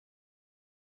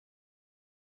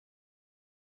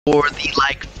for the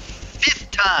like fifth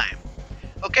time.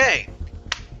 Okay,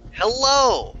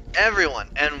 hello everyone,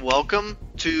 and welcome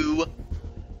to.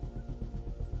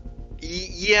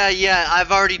 Yeah,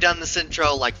 I've already done this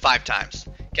intro like 5 times.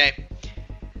 Okay.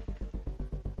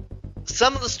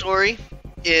 Some of the story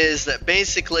is that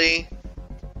basically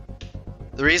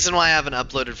the reason why I haven't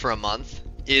uploaded for a month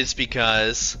is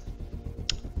because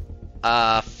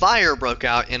fire broke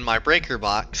out in my breaker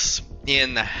box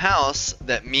in the house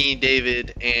that me,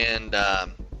 David, and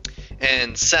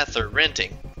Seth are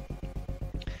renting.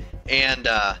 And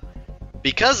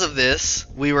because of this,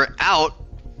 we were out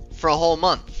for a whole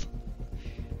month.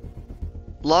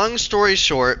 Long story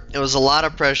short, it was a lot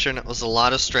of pressure and it was a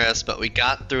lot of stress, but we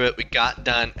got through it, we got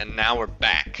done, and now we're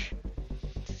back.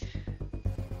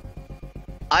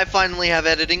 I finally have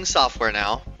editing software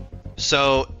now,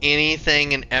 so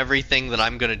anything and everything that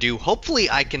I'm gonna do, hopefully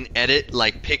I can edit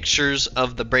like pictures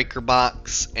of the breaker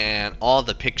box and all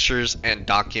the pictures and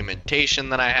documentation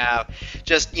that I have,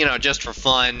 just just for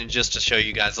fun and just to show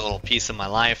you guys a little piece of my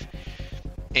life.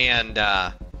 And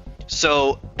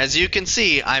so as you can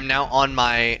see, I'm in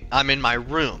my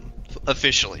room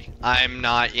officially. I'm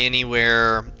not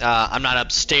anywhere. I'm not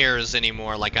upstairs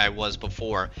anymore like I was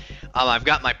before. I've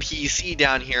got my PC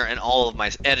down here and all of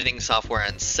my editing software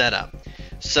and setup.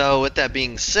 So with that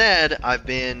being said, I've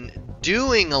been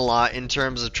doing a lot in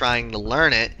terms of trying to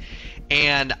learn it,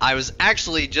 and I was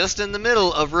actually just in the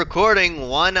middle of recording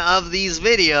one of these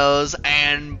videos,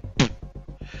 and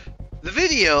the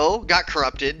video got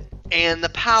corrupted and the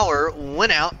power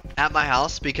went out at my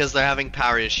house because they're having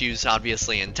power issues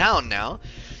obviously in town now.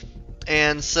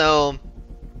 And so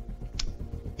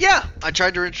yeah, I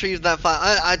tried to retrieve that file.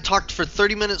 I talked for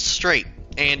 30 minutes straight,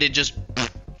 and it just...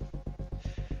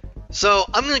 So,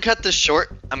 I'm going to cut this short.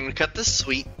 I'm going to cut this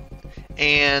sweet.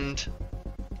 And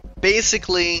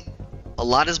basically, a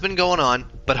lot has been going on,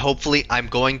 but hopefully I'm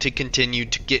going to continue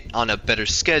to get on a better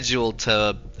schedule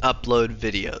to upload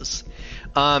videos.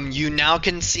 You now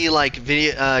can see like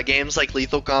games like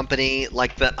Lethal Company,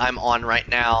 like that I'm on right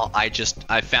now.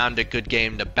 I found a good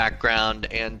game to background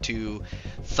and to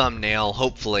thumbnail,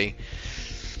 hopefully.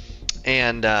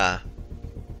 And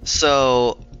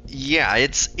so yeah,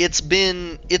 it's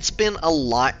been a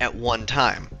lot at one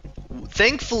time.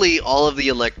 Thankfully, all of the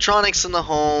electronics in the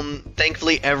home,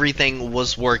 thankfully everything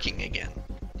was working again,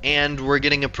 and we're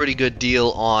getting a pretty good deal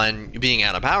on being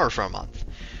out of power for a month.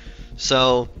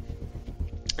 So,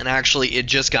 and actually it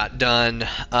just got done,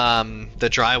 the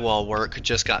drywall work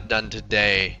just got done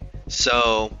today.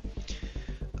 So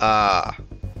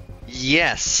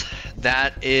yes,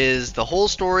 that is the whole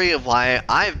story of why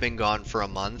I've been gone for a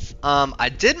month. I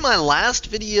did my last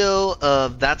video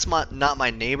of That's Not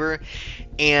My Neighbor,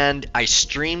 and I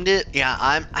streamed it. Yeah,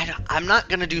 I'm not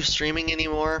gonna do streaming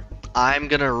anymore. I'm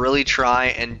gonna really try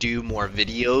and do more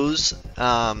videos,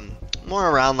 more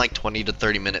around like 20 to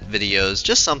 30 minute videos,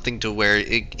 just something to where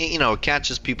it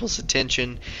catches people's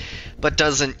attention, but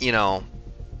doesn't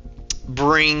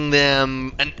bring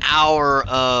them an hour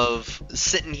of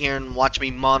sitting here and watch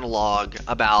me monologue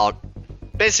about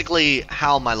basically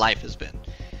how my life has been.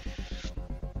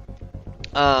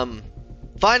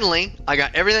 Finally, I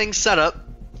got everything set up,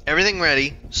 everything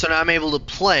ready, so now I'm able to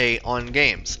play on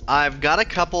games. I've got a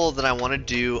couple that I want to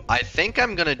do. I think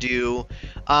I'm gonna do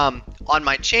on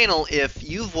my channel. If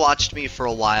you've watched me for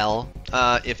a while,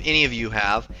 if any of you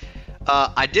have,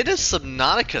 I did a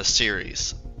Subnautica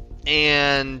series,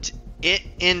 and it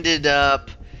ended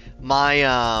up my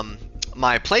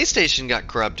PlayStation got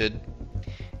corrupted,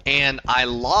 and I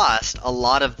lost a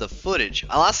lot of the footage.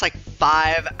 I lost like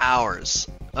 5 hours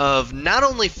of not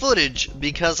only footage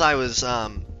because I was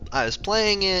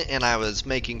playing it and I was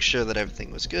making sure that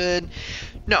everything was good.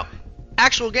 No,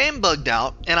 actual game bugged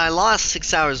out, and I lost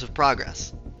 6 hours of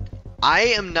progress. I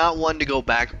am not one to go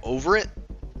back over it,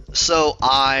 so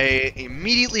I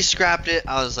immediately scrapped it.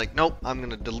 I was like, nope, I'm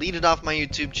gonna delete it off my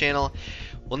YouTube channel.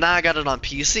 Well, now I got it on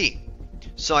PC,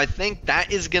 so I think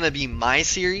that is gonna be my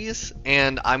series,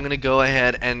 and I'm gonna go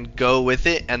ahead and go with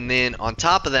it. And then on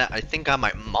top of that, I think I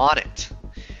might mod it.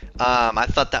 I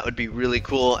thought that would be really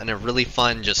cool and a really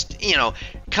fun, just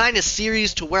kind of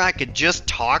series to where I could just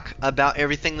talk about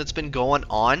everything that's been going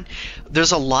on.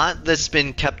 There's a lot that's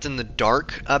been kept in the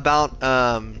dark about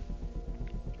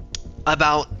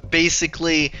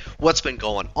basically what's been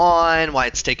going on, why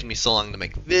it's taken me so long to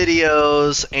make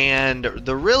videos, and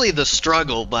the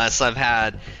struggle bus I've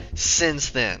had since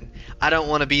then. I don't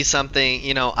want to be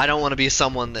something, I don't want to be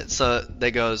someone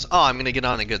that goes, oh, I'm gonna get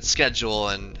on a good schedule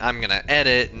and I'm gonna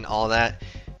edit and all that,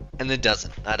 and it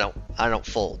doesn't. I don't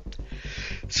fold.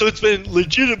 So it's been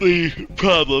legitimately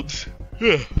problems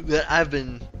that I've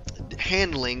been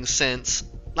handling since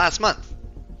last month.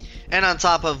 And on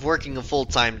top of working a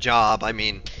full-time job, that's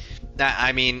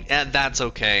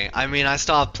okay. I mean, I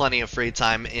still have plenty of free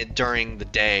time during the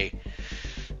day.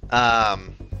 Yeah,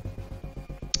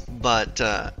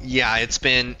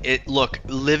 look,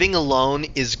 living alone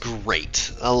is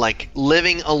great. Like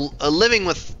living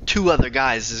with two other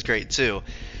guys is great too.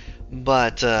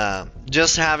 But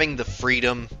just having the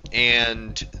freedom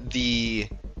and the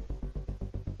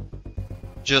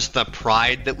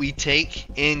pride that we take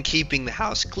in keeping the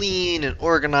house clean and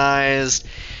organized,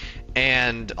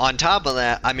 and on top of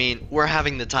that, I mean, we're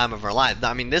having the time of our life.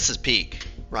 I mean, this is peak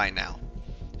right now.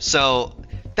 So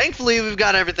thankfully, we've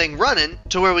got everything running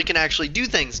to where we can actually do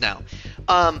things now.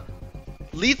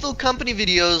 Lethal Company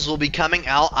videos will be coming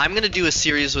out. I'm going to do a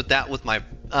series with that with my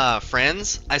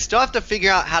friends. I still have to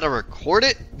figure out how to record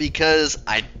it because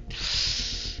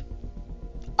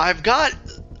I've got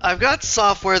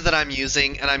software that I'm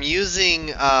using, and I'm using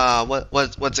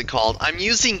what's it called? I'm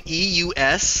using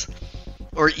EUS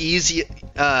or EASUS,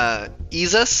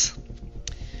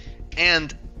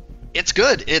 and it's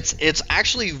good. It's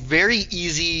actually very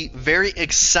easy, very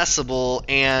accessible,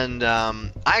 and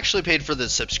I actually paid for the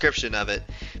subscription of it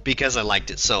because I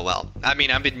liked it so well. I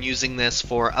mean, I've been using this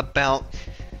for about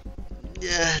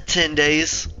 10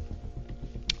 days.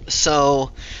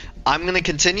 So I'm going to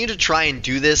continue to try and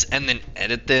do this and then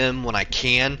edit them when I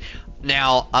can.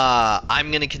 Now, I'm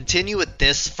going to continue with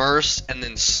this first and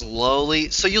then slowly.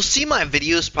 So you'll see my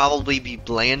videos probably be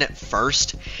bland at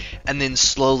first and then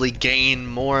slowly gain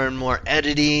more and more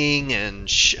editing and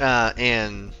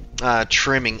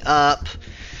trimming up.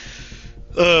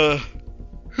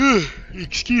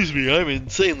 Excuse me, I'm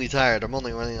insanely tired. I'm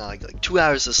only running on like 2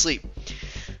 hours of sleep.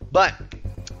 But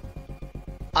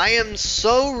I am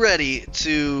so ready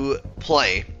to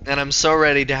play, and I'm so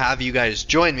ready to have you guys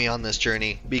join me on this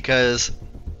journey, because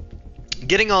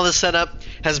getting all this set up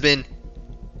has been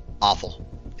awful.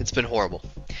 It's been horrible.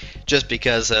 Just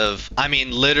because of, I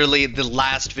mean, literally the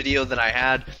last video that I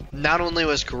had not only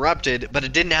was corrupted, but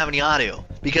it didn't have any audio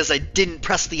because I didn't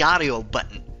press the audio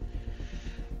button.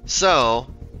 So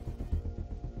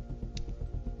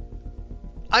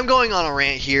I'm going on a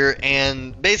rant here,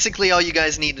 and basically all you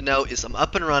guys need to know is I'm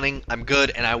up and running, I'm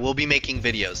good, and I will be making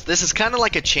videos. This is kind of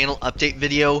like a channel update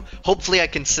video. Hopefully I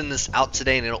can send this out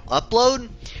today and it'll upload,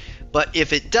 but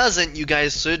if it doesn't, you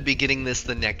guys should be getting this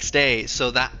the next day,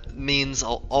 so that means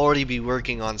I'll already be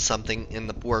working on something in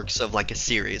the works of like a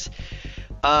series.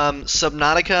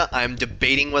 Subnautica, I'm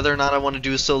debating whether or not I want to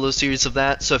do a solo series of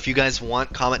that, so if you guys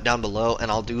want, comment down below and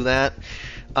I'll do that.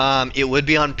 It would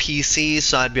be on PC,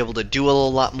 so I'd be able to do a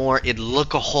lot more. It'd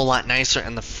look a whole lot nicer,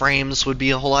 and the frames would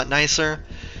be a whole lot nicer.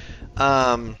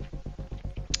 In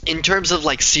terms of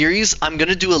like series, I'm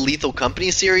gonna do a Lethal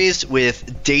Company series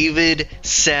with David,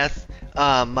 Seth,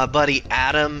 my buddy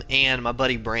Adam, and my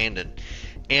buddy Brandon.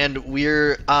 And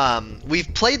we've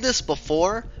played this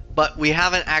before, but we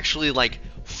haven't actually like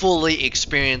fully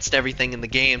experienced everything in the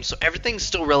game, so everything's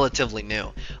still relatively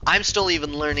new. I'm still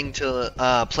even learning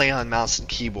to play on mouse and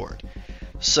keyboard.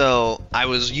 So I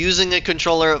was using a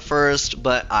controller at first,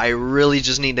 but I really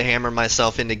just need to hammer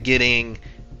myself into getting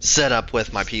set up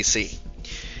with my PC.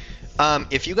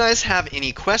 If you guys have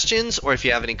any questions or if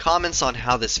you have any comments on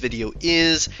how this video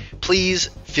is, please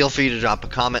feel free to drop a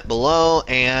comment below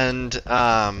and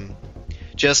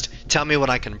just tell me what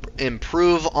I can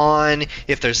improve on,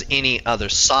 if there's any other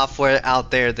software out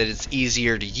there that is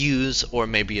easier to use, or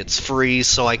maybe it's free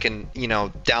so I can, you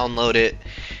know, download it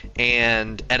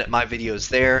and edit my videos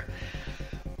there.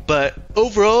 But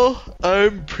overall,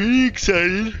 I'm pretty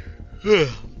excited.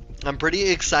 I'm pretty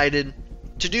excited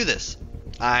to do this.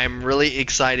 I'm really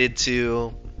excited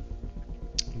to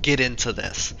get into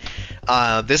this.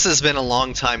 This has been a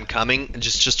long time coming.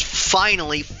 Just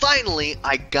finally,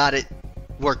 I got it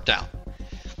worked out.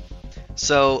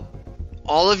 So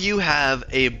all of you have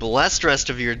a blessed rest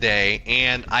of your day,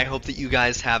 and I hope that you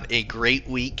guys have a great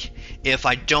week. If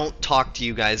I don't talk to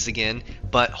you guys again,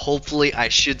 but hopefully I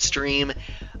should stream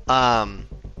sometime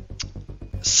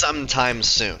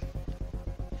soon.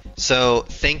 So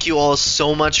thank you all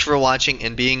so much for watching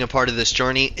and being a part of this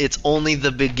journey. It's only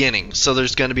the beginning, so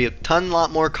there's going to be a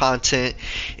lot more content.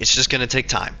 It's just going to take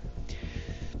time.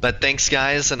 But thanks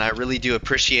guys, and I really do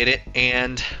appreciate it,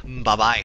 and bye-bye.